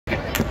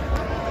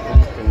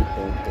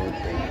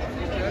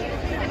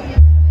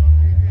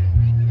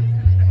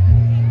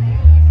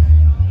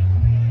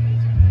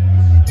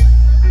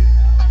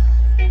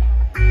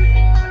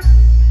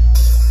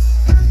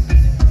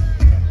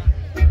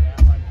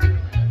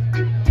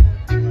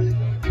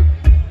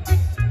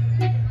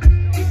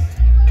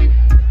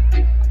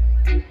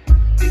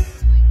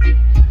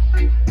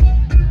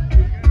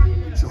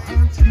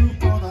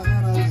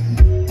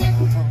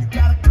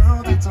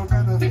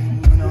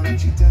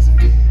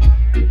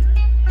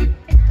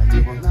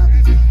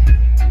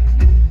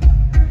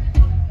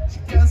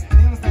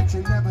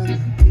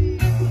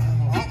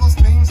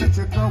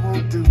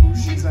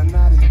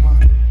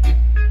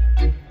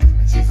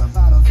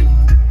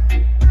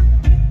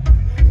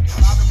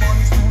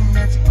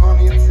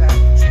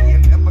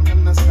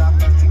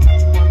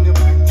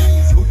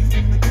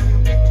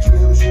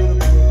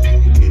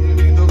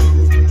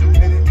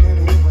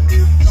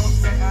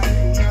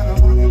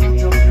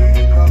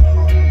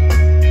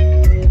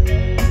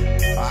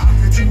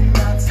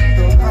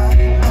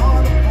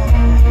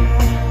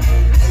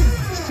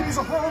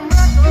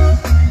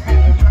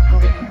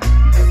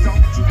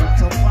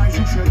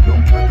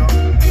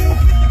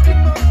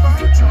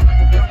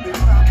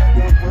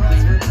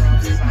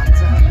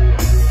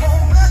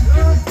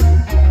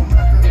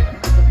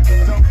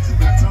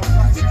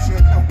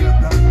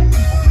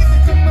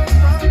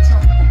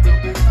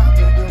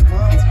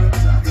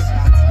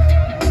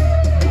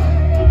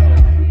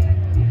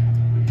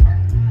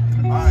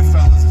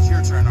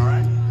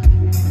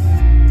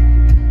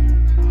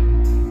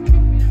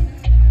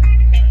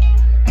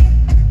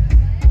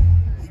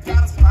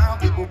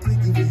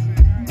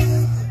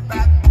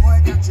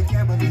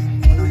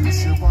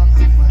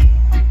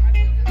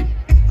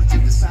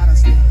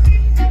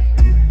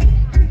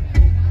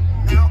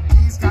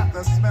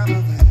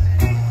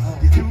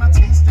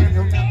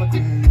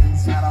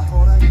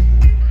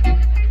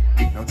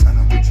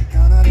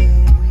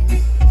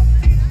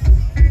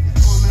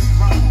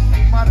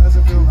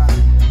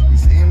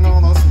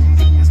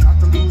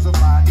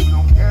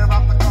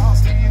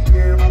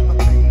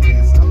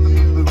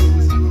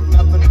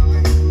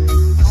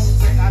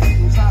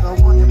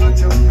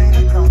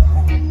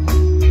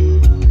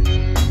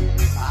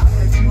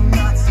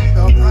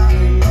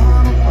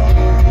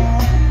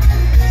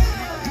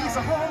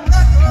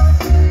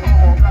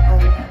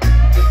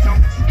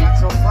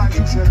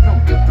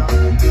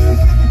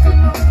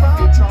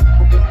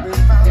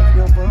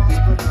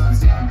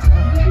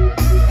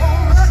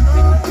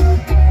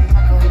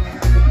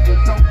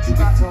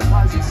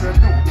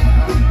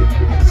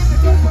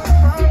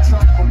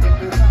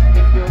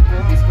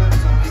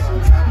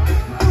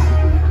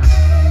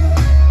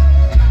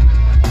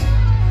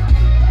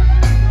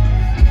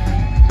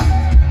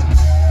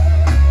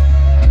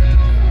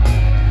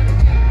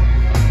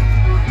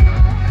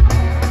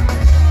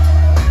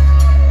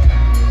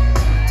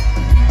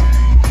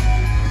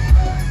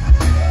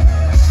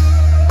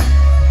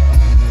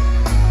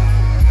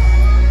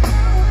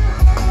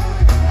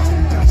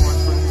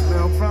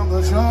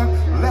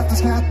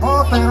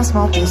I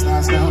smoked this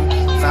last now.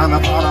 Found a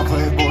part I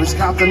played, boys,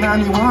 cop the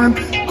 91.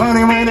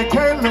 Bunny rain, it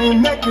can't lay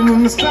naked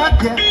in the sun.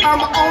 Yeah, I'm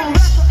my own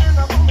rapper and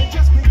I've only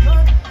just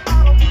begun.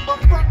 I don't give a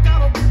fuck, I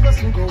don't give a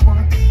single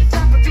one.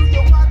 Tap into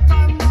your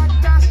Wi-Fi,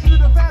 knock, dash through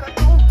the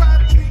Vatican,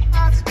 5G,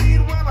 I speed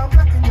when I'm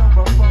wrecking your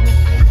phone.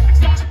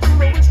 Stop,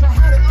 I wish I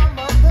had it on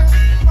my bed.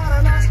 Find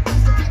a nice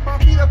place to keep my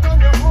feet up on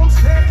your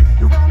homestead.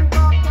 You run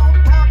dog, don't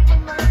pop, the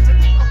man to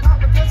keep my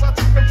pop because I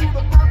take them to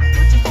the park,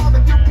 which is all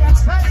that you can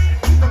say.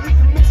 Even you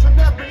can miss in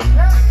every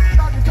day.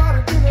 Start you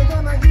started feeling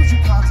when I use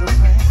your cards to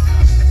play.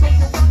 So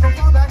you're welcome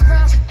for that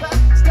cash back,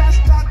 stash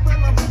back when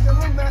I'm picking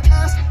on that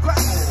ass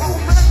crack.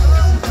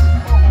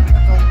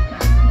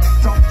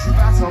 Don't you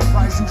got some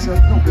price, you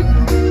should know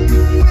better.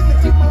 When they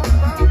come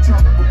around,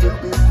 trouble will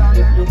be found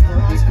in your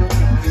girls,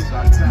 because it's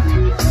our time.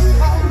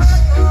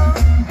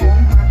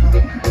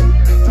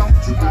 Don't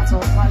you got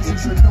some price, you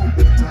should know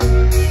better.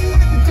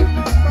 When they come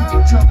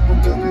around, trouble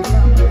will be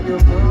found in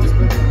your girls,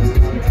 because it's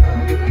our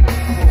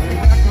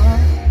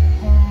time.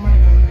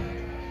 Homewrecker,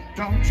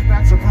 don't you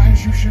got some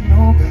price, you should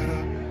know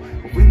better.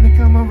 When they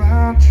come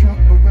around,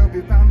 trouble